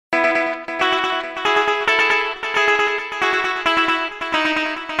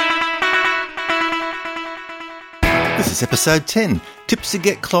This is episode 10, tips to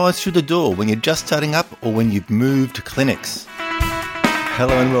get clients through the door when you're just starting up or when you've moved clinics.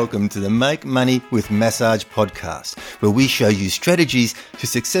 Hello and welcome to the Make Money with Massage podcast, where we show you strategies to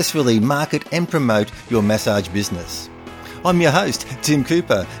successfully market and promote your massage business. I'm your host, Tim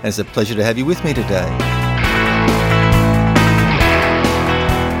Cooper, and it's a pleasure to have you with me today.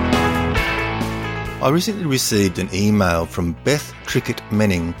 I recently received an email from Beth Cricket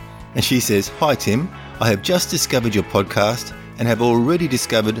Menning, and she says, "Hi Tim, I have just discovered your podcast and have already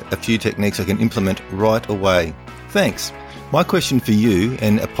discovered a few techniques I can implement right away. Thanks. My question for you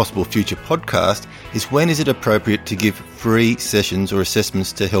and a possible future podcast is, when is it appropriate to give free sessions or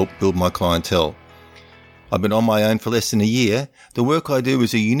assessments to help build my clientele? I've been on my own for less than a year. The work I do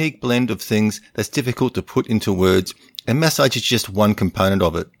is a unique blend of things that's difficult to put into words, and massage is just one component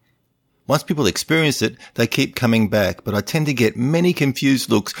of it. Once people experience it, they keep coming back, but I tend to get many confused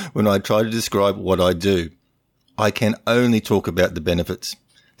looks when I try to describe what I do. I can only talk about the benefits.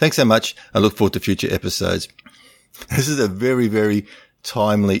 Thanks so much. I look forward to future episodes." This is a very, very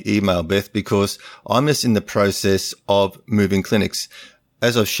timely email, Beth, because I'm just in the process of moving clinics.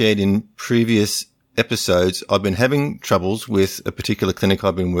 As I've shared in previous episodes, I've been having troubles with a particular clinic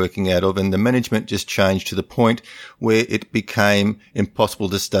I've been working out of, and the management just changed to the point where it became impossible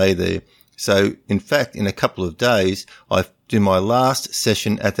to stay there. So, in fact, in a couple of days, I do my last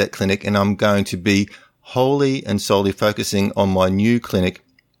session at that clinic, and I'm going to be wholly and solely focusing on my new clinic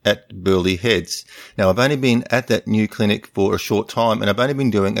at Burleigh Heads. Now, I've only been at that new clinic for a short time, and I've only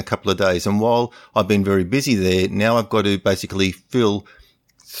been doing a couple of days. And while I've been very busy there, now I've got to basically fill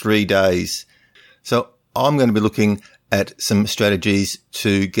 3 days. So I'm going to be looking at some strategies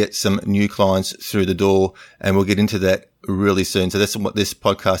to get some new clients through the door, and we'll get into that really soon. So that's what this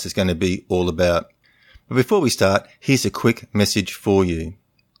podcast is going to be all about. But before we start, here's a quick message for you.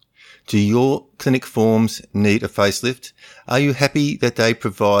 Do your clinic forms need a facelift? Are you happy that they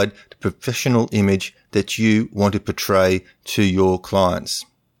provide the professional image that you want to portray to your clients?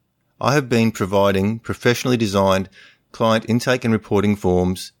 I have been providing professionally designed client intake and reporting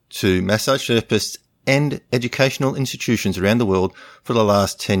forms to massage therapists and educational institutions around the world for the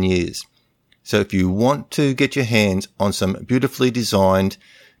last 10 years. So if you want to get your hands on some beautifully designed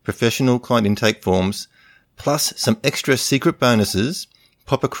professional client intake forms, plus some extra secret bonuses,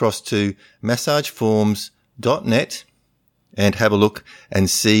 pop across to massageforms.net and have a look and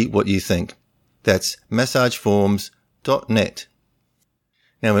see what you think. That's massageforms.net.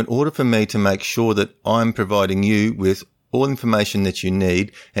 Now, in order for me to make sure that I'm providing you with all information that you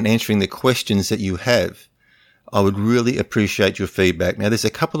need and answering the questions that you have, I would really appreciate your feedback. Now, there's a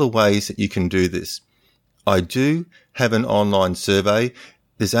couple of ways that you can do this. I do have an online survey.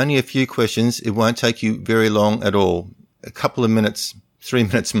 There's only a few questions. It won't take you very long at all. A couple of minutes, 3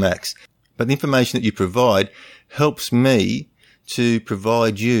 minutes max. But the information that you provide helps me to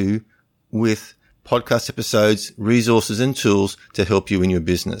provide you with podcast episodes, resources and tools to help you in your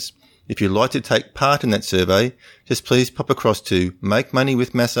business. If you'd like to take part in that survey, just please pop across to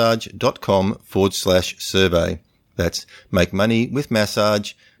makemoneywithmassage.com/survey. That's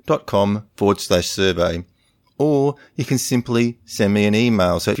makemoneywithmassage.com/survey. Or you can simply send me an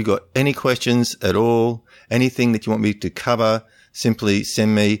email. So if you've got any questions at all, anything that you want me to cover, simply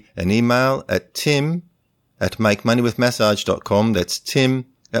send me an email at tim@makemoneywithmassage.com. That's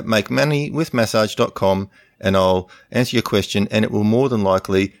tim@makemoneywithmassage.com. And I'll answer your question, and it will more than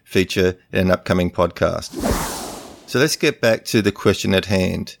likely feature in an upcoming podcast. So let's get back to the question at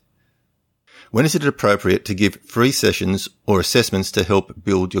hand. When is it appropriate to give free sessions or assessments to help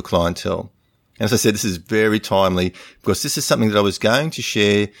build your clientele? And as I said, this is very timely because this is something that I was going to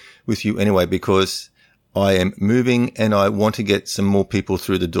share with you anyway, because I am moving and I want to get some more people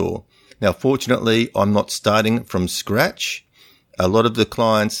through the door. Now, fortunately, I'm not starting from scratch. A lot of the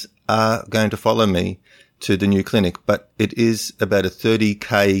clients are going to follow me to the new clinic, but it is about a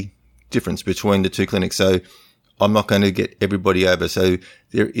 30K difference between the two clinics. So I'm not going to get everybody over. So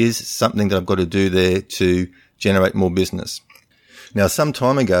there is something that I've got to do there to generate more business. Now, some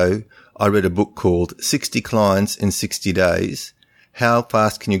time ago, I read a book called 60 Clients in 60 Days. How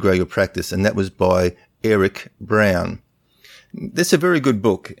Fast Can You Grow Your Practice? And that was by Eric Brown. That's a very good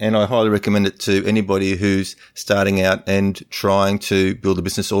book, and I highly recommend it to anybody who's starting out and trying to build a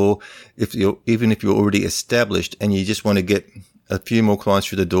business, or even if you're already established and you just want to get a few more clients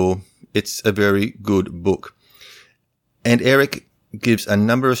through the door. It's a very good book. And Eric gives a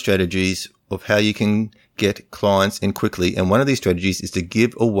number of strategies of how you can get clients in quickly, and one of these strategies is to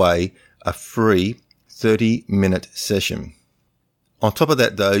give away a free 30-minute session. On top of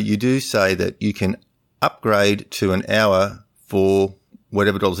that, though, you do say that you can upgrade to an hour for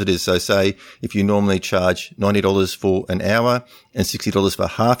whatever dollars it is. So say if you normally charge $90 for an hour and $60 for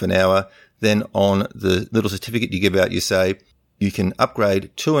half an hour, then on the little certificate you give out, you say you can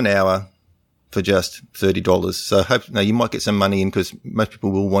upgrade to an hour for just $30. So you might get some money in because most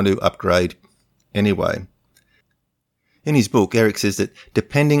people will want to upgrade anyway. In his book, Eric says that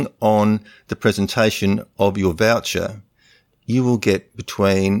depending on the presentation of your voucher, you will get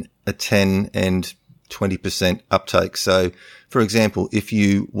between a 10 and 20% uptake. So, for example, if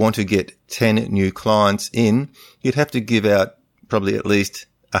you want to get 10 new clients in, you'd have to give out probably at least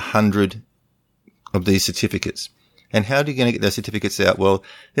 100 of these certificates. And how are you going to get those certificates out? Well,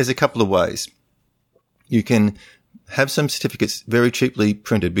 there's a couple of ways. You can have some certificates very cheaply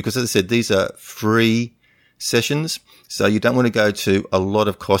printed because, as I said, these are free sessions. So you don't want to go to a lot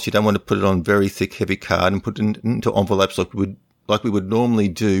of cost. You don't want to put it on very thick, heavy card and put it into envelopes like we would normally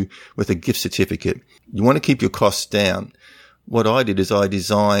do with a gift certificate. You want to keep your costs down. What I did is I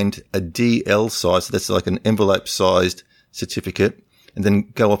designed a DL size, so that's like an envelope-sized certificate, and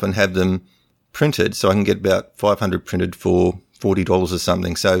then go up and have them printed so I can get about 500 printed for $40 or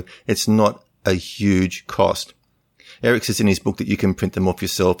something. So it's not a huge cost. Eric says in his book that you can print them off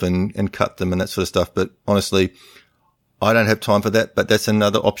yourself and cut them and that sort of stuff. But honestly, I don't have time for that, but that's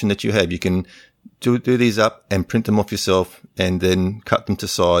another option that you have. You can do these up and print them off yourself and then cut them to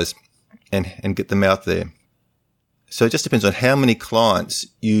size and get them out there. So it just depends on how many clients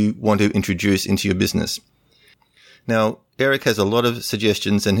you want to introduce into your business. Now, Eric has a lot of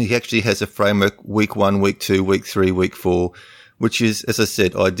suggestions and he actually has a framework week 1, week 2, week 3, week 4, which is, as I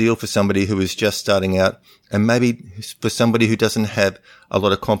said, ideal for somebody who is just starting out and maybe for somebody who doesn't have a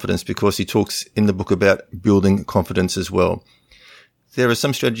lot of confidence, because he talks in the book about building confidence as well. There are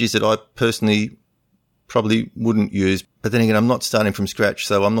some strategies that I personally probably wouldn't use, but then again, I'm not starting from scratch,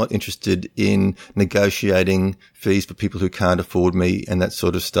 so I'm not interested in negotiating fees for people who can't afford me and that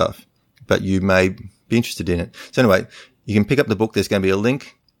sort of stuff, but you may be interested in it. So anyway, you can pick up the book. There's going to be a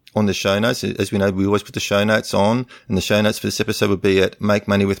link on the show notes. As we know, we always put the show notes on, and the show notes for this episode will be at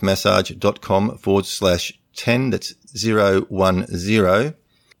makemoneywithmassage.com/10. That's 010.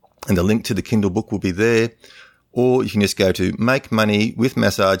 And the link to the Kindle book will be there. Or you can just go to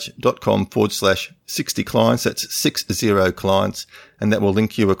makemoneywithmassage.com/60 clients. That's 60 clients. And that will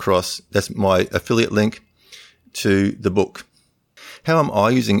link you across. That's my affiliate link to the book. How am I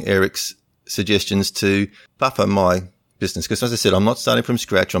using Eric's suggestions to buffer my business? Because as I said, I'm not starting from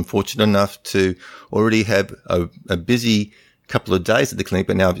scratch. I'm fortunate enough to already have a busy couple of days at the clinic,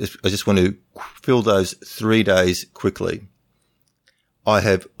 but now I just want to fill those 3 days quickly. I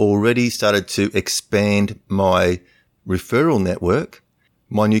have already started to expand my referral network.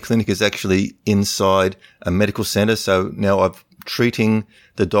 My new clinic is actually inside a medical center. So now I'm treating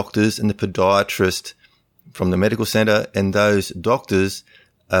the doctors and the podiatrist from the medical center, and those doctors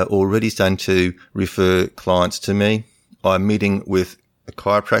are already starting to refer clients to me. I'm meeting with a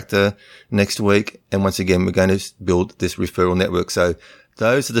chiropractor next week, and once again, we're going to build this referral network. So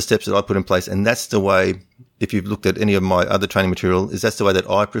those are the steps that I put in place, and that's the way, if you've looked at any of my other training material, that's the way that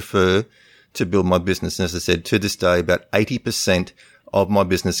I prefer to build my business. And as I said, to this day, about 80% of my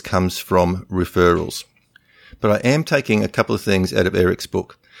business comes from referrals. But I am taking a couple of things out of Eric's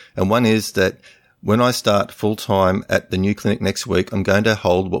book, and one is that when I start full-time at the new clinic next week, I'm going to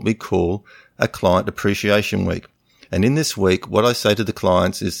hold what we call a client appreciation week. And in this week, what I say to the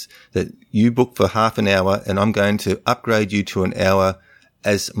clients is that you book for half an hour and I'm going to upgrade you to an hour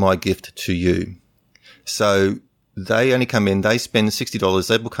as my gift to you. So they only come in, they spend $60,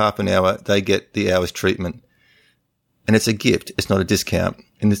 they book half an hour, they get the hour's treatment. And it's a gift, it's not a discount.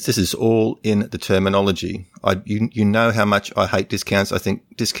 And this is all in the terminology. You know how much I hate discounts. I think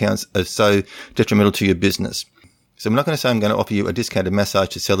discounts are so detrimental to your business. So I'm not going to say I'm going to offer you a discounted massage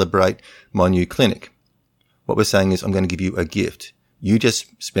to celebrate my new clinic. What we're saying is I'm going to give you a gift. You just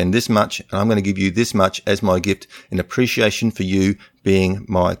spend this much and I'm going to give you this much as my gift in appreciation for you being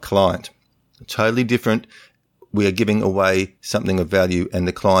my client. Totally different. We are giving away something of value and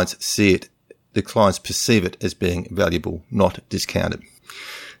the clients see it. The clients perceive it as being valuable, not discounted.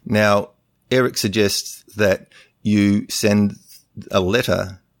 Now, Eric suggests that you send a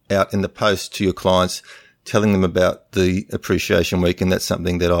letter out in the post to your clients telling them about the appreciation week, and that's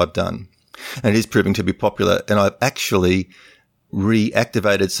something that I've done. And it is proving to be popular, and I've actually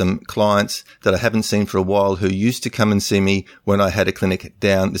reactivated some clients that I haven't seen for a while who used to come and see me when I had a clinic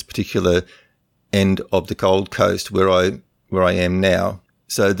down this particular end of the Gold Coast where I am now.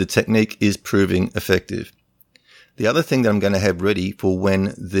 So the technique is proving effective. The other thing that I'm going to have ready for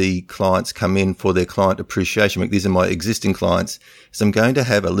when the clients come in for their client appreciation week, these are my existing clients, is I'm going to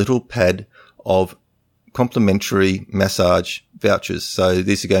have a little pad of complimentary massage vouchers. So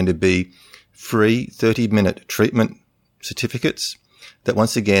these are going to be free 30-minute treatment certificates that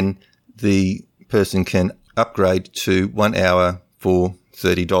once again the person can upgrade to 1 hour for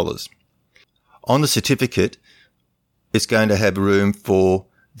 $30. On the certificate, it's going to have room for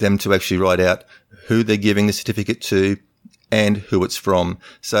them to actually write out who they're giving the certificate to and who it's from.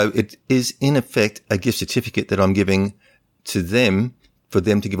 So it is in effect a gift certificate that I'm giving to them for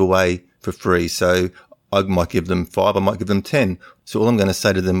them to give away for free. So I might give them 5, I might give them 10. So all I'm going to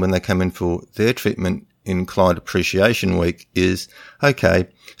say to them when they come in for their treatment in Client Appreciation Week is, okay,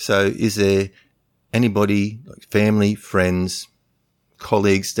 so is there anybody, like family, friends,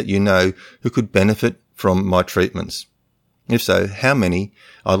 colleagues that you know who could benefit from my treatments? If so, how many?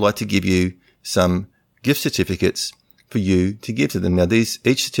 I'd like to give you some gift certificates for you to give to them. Now,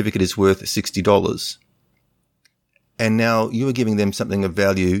 each certificate is worth $60. And now you are giving them something of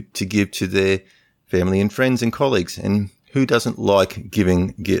value to give to their family and friends and colleagues. And who doesn't like giving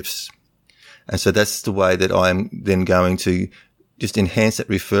gifts? And so that's the way that I'm then going to just enhance that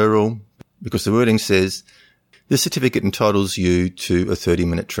referral, because the wording says this certificate entitles you to a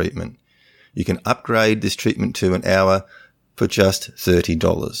 30-minute treatment. You can upgrade this treatment to an hour for just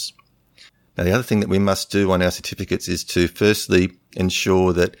 $30. Now, the other thing that we must do on our certificates is to firstly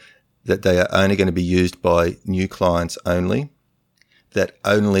ensure that they are only going to be used by new clients only, that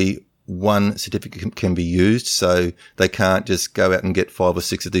only one certificate can be used, so they can't just go out and get 5 or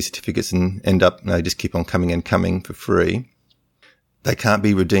 6 of these certificates and end up, just keep on coming and coming for free. They can't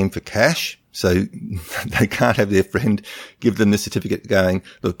be redeemed for cash, so they can't have their friend give them the certificate going,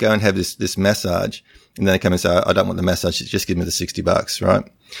 look, go and have this massage, and then they come and say, I don't want the massage, just give me the $60, right?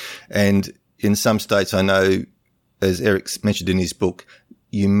 And in some states, I know, as Eric's mentioned in his book,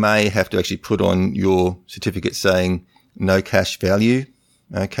 you may have to actually put on your certificate saying no cash value.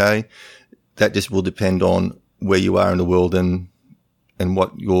 Okay. That just will depend on where you are in the world and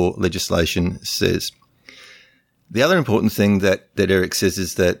what your legislation says. The other important thing that Eric says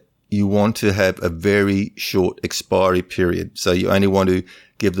is that you want to have a very short expiry period. So you only want to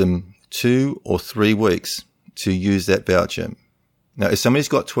give them 2 or 3 weeks to use that voucher. Now, if somebody's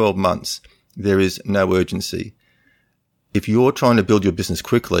got 12 months, there is no urgency. If you're trying to build your business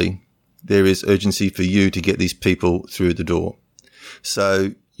quickly, there is urgency for you to get these people through the door.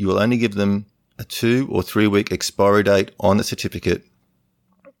 So you will only give them a 2 or 3 week expiry date on the certificate,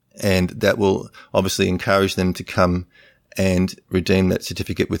 and that will obviously encourage them to come and redeem that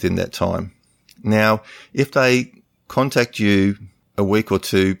certificate within that time. Now, if they contact you a week or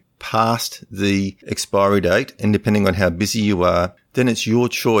 2 past the expiry date, and depending on how busy you are, then it's your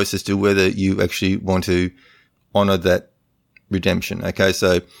choice as to whether you actually want to honor that redemption. Okay,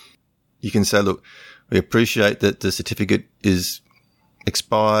 so you can say, look, we appreciate that the certificate is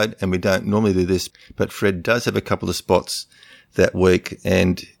expired and we don't normally do this, but Fred does have a couple of spots that week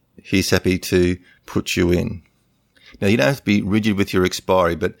and he's happy to put you in. Now, you don't have to be rigid with your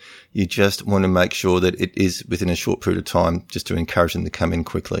expiry, but you just want to make sure that it is within a short period of time just to encourage them to come in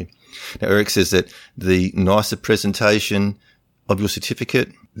quickly. Now, Eric says that the nicer presentation of your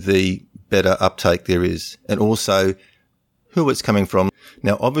certificate, the better uptake there is, and also who it's coming from.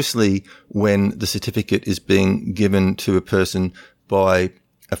 Now, obviously, when the certificate is being given to a person by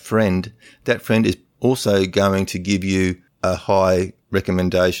a friend, that friend is also going to give you a high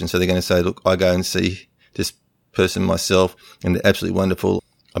recommendation. So they're going to say, look, I go and see this person myself and they're absolutely wonderful.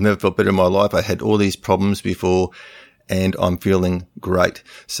 I've never felt better in my life. I had all these problems before and I'm feeling great.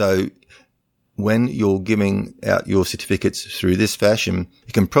 So when you're giving out your certificates through this fashion,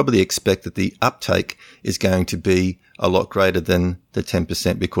 you can probably expect that the uptake is going to be a lot greater than the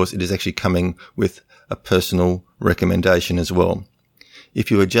 10% because it is actually coming with a personal recommendation as well. If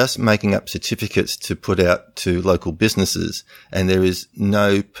you are just making up certificates to put out to local businesses and there is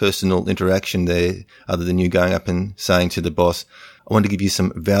no personal interaction there other than you going up and saying to the boss, I want to give you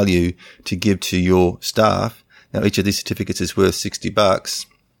some value to give to your staff. Now, each of these certificates is worth $60,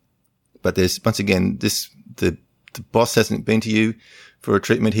 but there's, once again, the boss hasn't been to you for a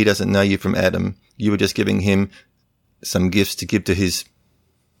treatment. He doesn't know you from Adam. You were just giving him some gifts to give to his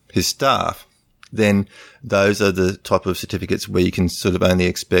staff. Then those are the type of certificates where you can sort of only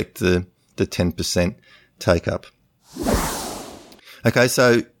expect the 10% take up. Okay,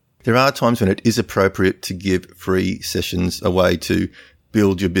 so there are times when it is appropriate to give free sessions away to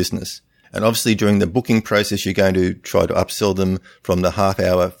build your business. And obviously during the booking process, you're going to try to upsell them from the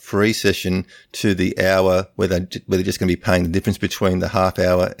half-hour free session to the hour where they're just going to be paying the difference between the half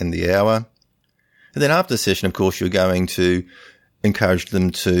hour and the hour. And then after the session, of course, you're going to encourage them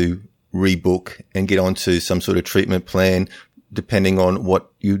to rebook and get onto some sort of treatment plan depending on what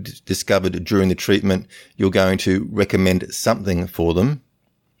you discovered during the treatment, you're going to recommend something for them.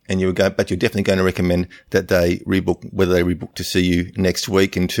 But you're definitely going to recommend that they rebook, whether they rebook to see you next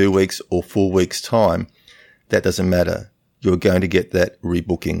week, in 2 weeks or 4 weeks' time. That doesn't matter. You're going to get that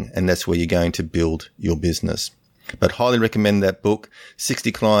rebooking, and that's where you're going to build your business. But highly recommend that book,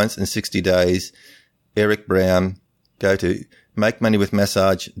 60 Clients in 60 Days, Eric Brown. Go to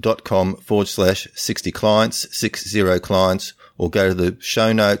makemoneywithmassage.com/60 clients, 60 clients, or go to the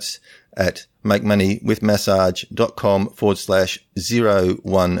show notes at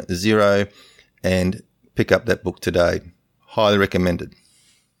makemoneywithmassage.com/010 and pick up that book today. Highly recommended.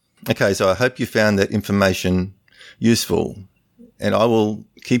 Okay, so I hope you found that information useful, and I will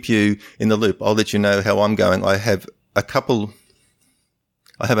keep you in the loop. I'll let you know how I'm going. I have a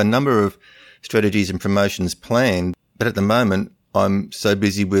number of strategies and promotions planned, but at the moment I'm so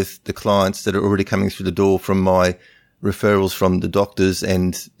busy with the clients that are already coming through the door from my referrals from the doctors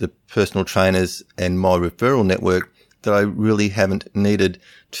and the personal trainers and my referral network that I really haven't needed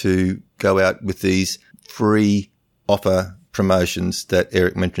to go out with these free offer promotions that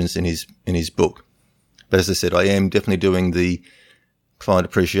Eric mentions in his book. But as I said, I am definitely doing the Client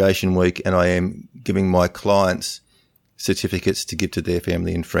Appreciation Week, and I am giving my clients certificates to give to their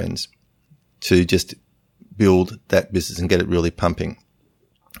family and friends to just build that business and get it really pumping.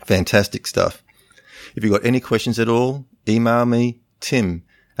 Fantastic stuff. If you've got any questions at all, email me,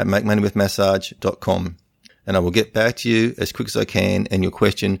 tim@makemoneywithmassage.com, and I will get back to you as quick as I can, and your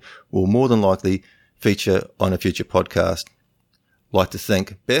question will more than likely feature on a future podcast. I'd like to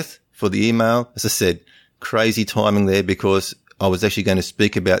thank Beth for the email. As I said, crazy timing there, because I was actually going to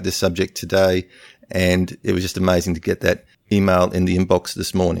speak about this subject today, and it was just amazing to get that email in the inbox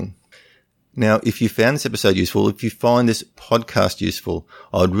this morning. Now, if you found this episode useful, if you find this podcast useful,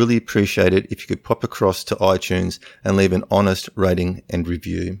 I would really appreciate it if you could pop across to iTunes and leave an honest rating and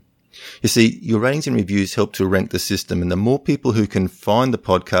review. You see, your ratings and reviews help to rank the system, and the more people who can find the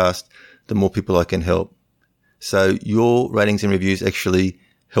podcast, the more people I can help. So your ratings and reviews actually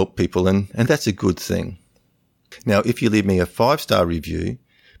help people, and that's a good thing. Now, if you leave me a 5-star review,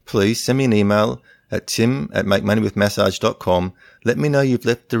 please send me an email at tim@makemoneywithmassage.com. Let me know you've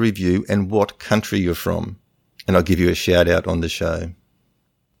left the review and what country you're from, and I'll give you a shout out on the show.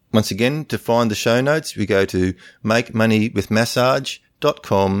 Once again, to find the show notes, we go to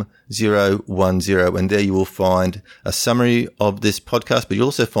makemoneywithmassage.com/010, and there you will find a summary of this podcast, but you'll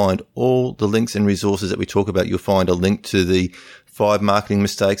also find all the links and resources that we talk about. You'll find a link to the 5 marketing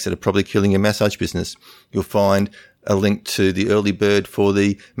mistakes that are probably killing your massage business. You'll find a link to the early bird for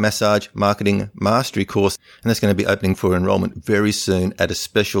the Massage Marketing Mastery course, and that's going to be opening for enrollment very soon at a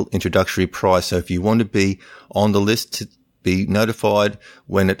special introductory price. So if you want to be on the list to be notified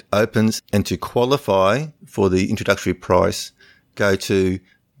when it opens and to qualify for the introductory price, go to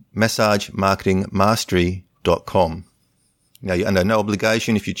massagemarketingmastery.com. Now, you're under no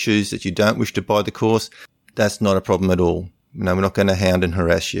obligation. If you choose that you don't wish to buy the course, that's not a problem at all. No, we're not going to hound and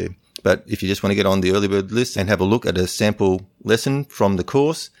harass you. But if you just want to get on the early bird list and have a look at a sample lesson from the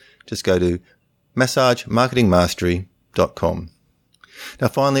course, just go to massagemarketingmastery.com. Now,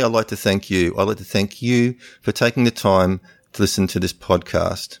 finally, I'd like to thank you. I'd like to thank you for taking the time to listen to this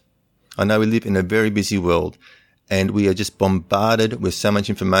podcast. I know we live in a very busy world, and we are just bombarded with so much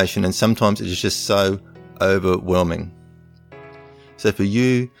information, and sometimes it is just so overwhelming. So for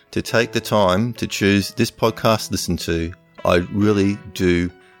you to take the time to choose this podcast to listen to, I really do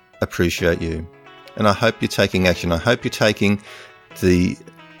appreciate you. And I hope you're taking action. I hope you're taking the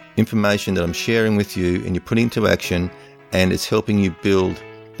information that I'm sharing with you and you're putting into action, and it's helping you build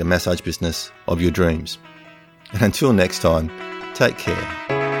the massage business of your dreams. And until next time, take care.